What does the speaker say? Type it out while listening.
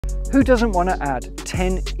Who doesn't want to add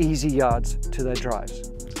 10 easy yards to their drives?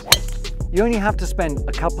 You only have to spend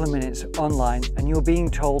a couple of minutes online and you're being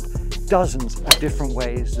told dozens of different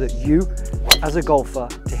ways that you, as a golfer,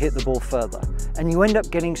 to hit the ball further. And you end up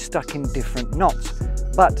getting stuck in different knots.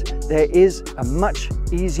 But there is a much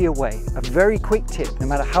easier way, a very quick tip. No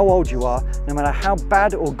matter how old you are, no matter how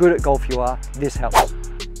bad or good at golf you are, this helps.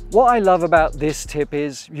 What I love about this tip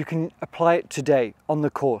is you can apply it today on the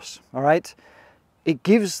course, all right? It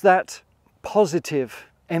gives that positive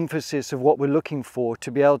emphasis of what we're looking for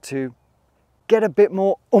to be able to get a bit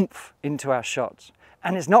more oomph into our shots.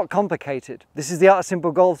 And it's not complicated. This is the art of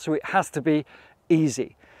simple golf, so it has to be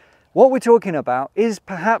easy. What we're talking about is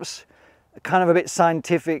perhaps kind of a bit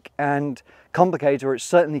scientific and complicated, or it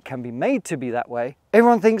certainly can be made to be that way.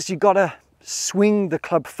 Everyone thinks you've got to swing the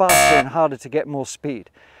club faster and harder to get more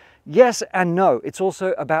speed. Yes and no. It's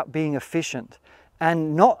also about being efficient.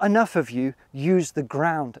 And not enough of you use the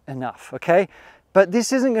ground enough, okay? But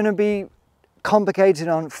this isn't going to be complicated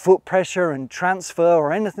on foot pressure and transfer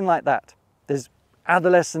or anything like that. There's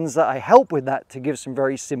other lessons that I help with that to give some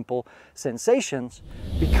very simple sensations.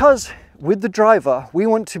 Because with the driver, we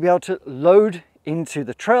want to be able to load into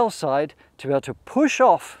the trail side, to be able to push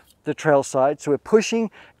off the trail side. So we're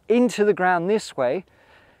pushing into the ground this way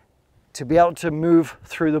to be able to move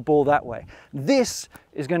through the ball that way. This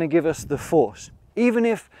is going to give us the force. Even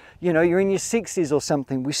if, you know, you're in your 60s or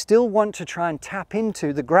something, we still want to try and tap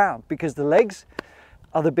into the ground because the legs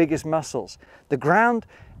are the biggest muscles. The ground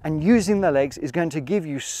and using the legs is going to give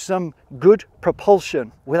you some good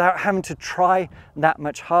propulsion without having to try that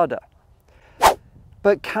much harder.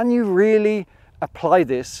 But can you really apply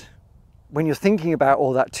this when you're thinking about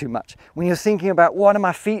all that too much? When you're thinking about, what are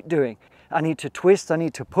my feet doing? I need to twist, I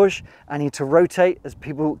need to push, I need to rotate, as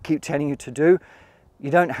people keep telling you to do. You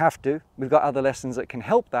don't have to. We've got other lessons that can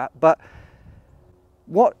help that. But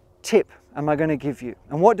what tip am I going to give you?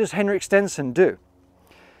 And what does Henrik Stenson do?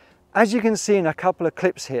 As you can see in a couple of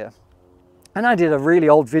clips here, and I did a really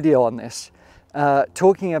old video on this,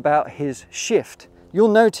 talking about his shift. You'll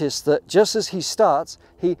notice that just as he starts,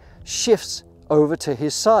 he shifts over to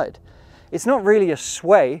his side. It's not really a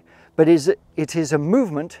sway, but it is a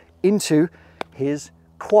movement into his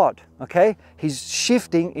quad, okay? He's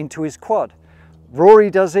shifting into his quad. Rory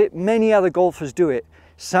does it, many other golfers do it,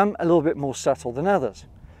 some a little bit more subtle than others.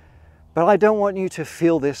 But I don't want you to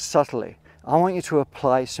feel this subtly. I want you to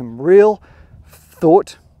apply some real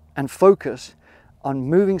thought and focus on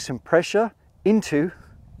moving some pressure into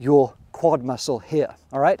your quad muscle here,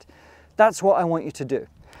 all right? That's what I want you to do.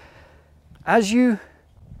 As you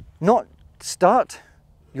not start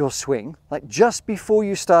your swing, like just before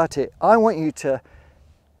you start it, I want you to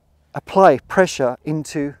apply pressure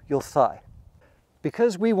into your thigh.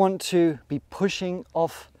 Because we want to be pushing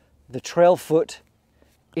off the trail foot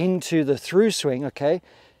into the through swing, okay?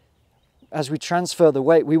 As we transfer the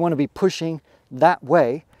weight, we want to be pushing that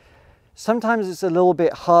way. Sometimes it's a little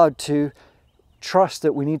bit hard to trust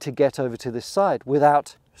that we need to get over to this side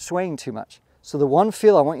without swaying too much. So the one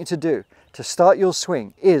feel I want you to do to start your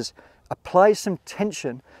swing is apply some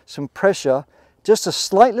tension, some pressure, just a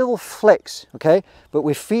slight little flex, okay? But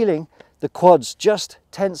we're feeling the quads just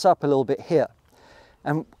tense up a little bit here.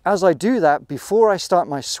 And as I do that, before I start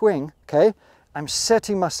my swing, okay, I'm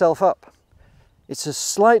setting myself up. It's a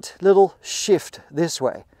slight little shift this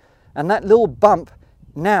way. And that little bump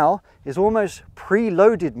now is almost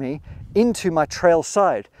preloaded me into my trail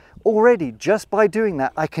side. Already, just by doing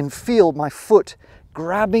that, I can feel my foot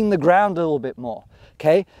grabbing the ground a little bit more,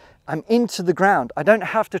 okay? I'm into the ground. I don't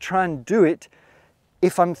have to try and do it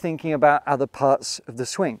if I'm thinking about other parts of the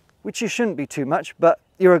swing, which you shouldn't be too much, but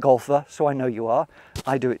you're a golfer, so I know you are.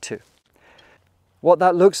 I do it too. What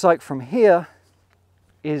that looks like from here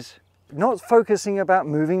is not focusing about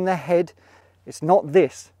moving the head. It's not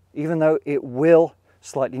this, even though it will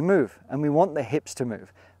slightly move, and we want the hips to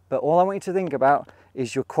move. But all I want you to think about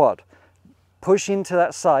is your quad. Push into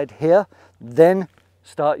that side here, then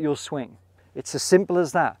start your swing. It's as simple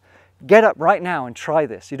as that. Get up right now and try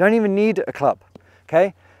this. You don't even need a club,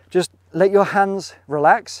 okay? Just let your hands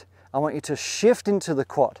relax. I want you to shift into the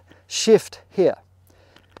quad. Shift here.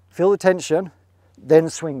 Feel the tension, then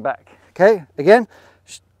swing back. Okay, again,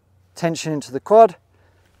 tension into the quad,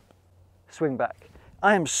 swing back.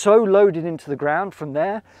 I am so loaded into the ground from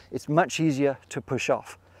there, it's much easier to push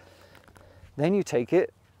off. Then you take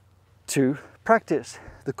it to practice,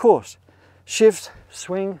 the course. Shift,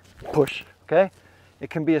 swing, push, okay? It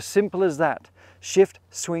can be as simple as that. Shift,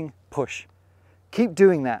 swing, push. Keep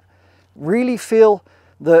doing that. Really feel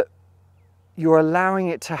that you're allowing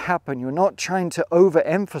it to happen. You're not trying to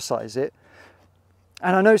overemphasize it.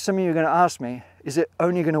 And I know some of you are going to ask me, Is it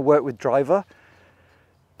only going to work with driver?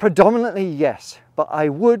 Predominantly, yes, but I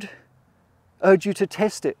would urge you to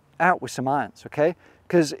test it out with some irons, okay?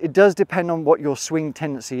 Because it does depend on what your swing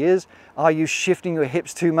tendency is. Are you shifting your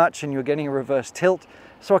hips too much and you're getting a reverse tilt?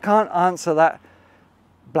 So I can't answer that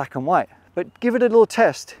black and white, but give it a little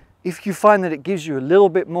test. If you find that it gives you a little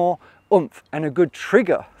bit more oomph and a good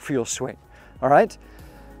trigger for your swing, all right?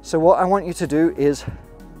 So what I want you to do is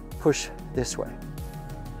push this way.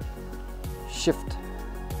 Shift,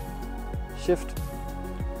 shift.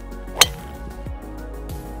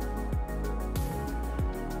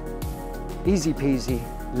 Easy peasy,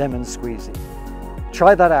 lemon squeezy.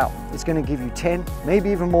 Try that out. It's going to give you 10, maybe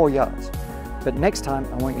even more yards. But next time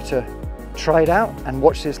I want you to try it out and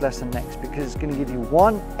watch this lesson next, because it's going to give you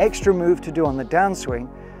one extra move to do on the downswing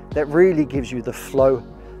that really gives you the flow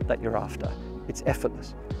that you're after. It's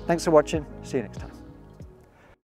effortless. Thanks for watching. See you next time.